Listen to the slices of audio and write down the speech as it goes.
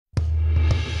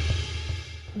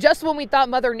Just when we thought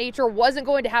Mother Nature wasn't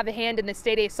going to have a hand in the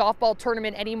State A softball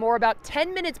tournament anymore, about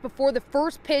 10 minutes before the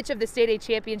first pitch of the State A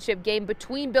championship game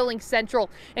between Billings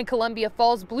Central and Columbia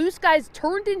Falls, blue skies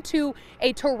turned into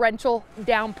a torrential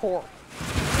downpour.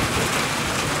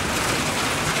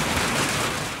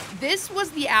 This was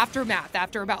the aftermath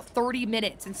after about 30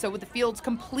 minutes, and so with the fields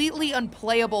completely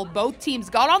unplayable, both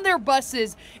teams got on their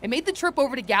buses and made the trip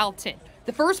over to Gallatin.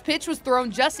 The first pitch was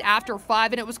thrown just after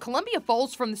 5, and it was Columbia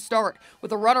Falls from the start.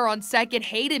 With a runner on second,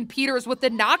 Hayden Peters with the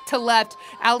knock to left.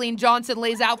 Aline Johnson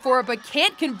lays out for it, but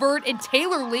can't convert, and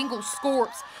Taylor Lingle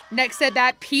scores. Next at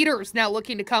bat, Peters now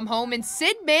looking to come home, and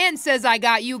Sid Mann says, "I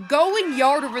got you," going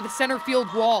yard over the center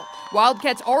field wall.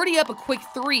 Wildcats already up a quick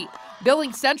 3.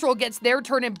 Billings Central gets their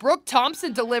turn, and Brooke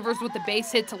Thompson delivers with the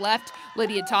base hit to left.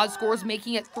 Lydia Todd scores,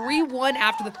 making it 3-1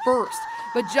 after the first.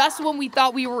 But just when we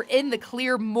thought we were in the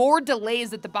clear, more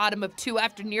delays at the bottom of 2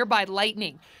 after nearby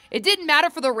lightning. It didn't matter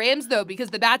for the Rams, though,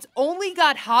 because the bats only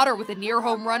got hotter with a near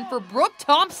home run for Brooke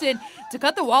Thompson to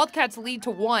cut the Wildcats' lead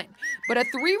to 1. But a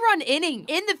 3-run inning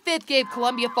in the 5th gave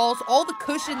Columbia Falls all the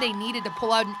cushion they needed to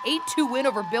pull out an 8-2 win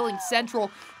over Billings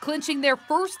Central, clinching their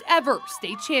first ever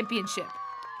state championship.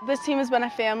 This team has been a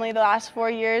family the last 4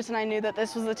 years, and I knew that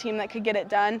this was the team that could get it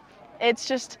done.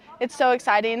 It's so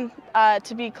exciting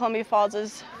to be Columbia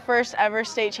Falls' first ever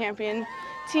state champion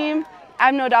team. I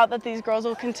have no doubt that these girls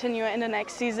will continue it into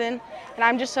next season, and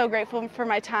I'm just so grateful for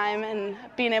my time and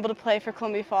being able to play for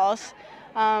Columbia Falls.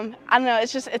 I don't know,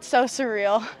 it's so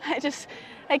surreal.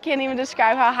 I can't even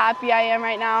describe how happy I am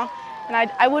right now, and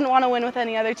I wouldn't want to win with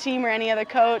any other team or any other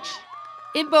coach.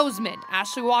 In Bozeman,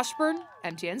 Ashley Washburn,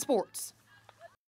 MTN Sports.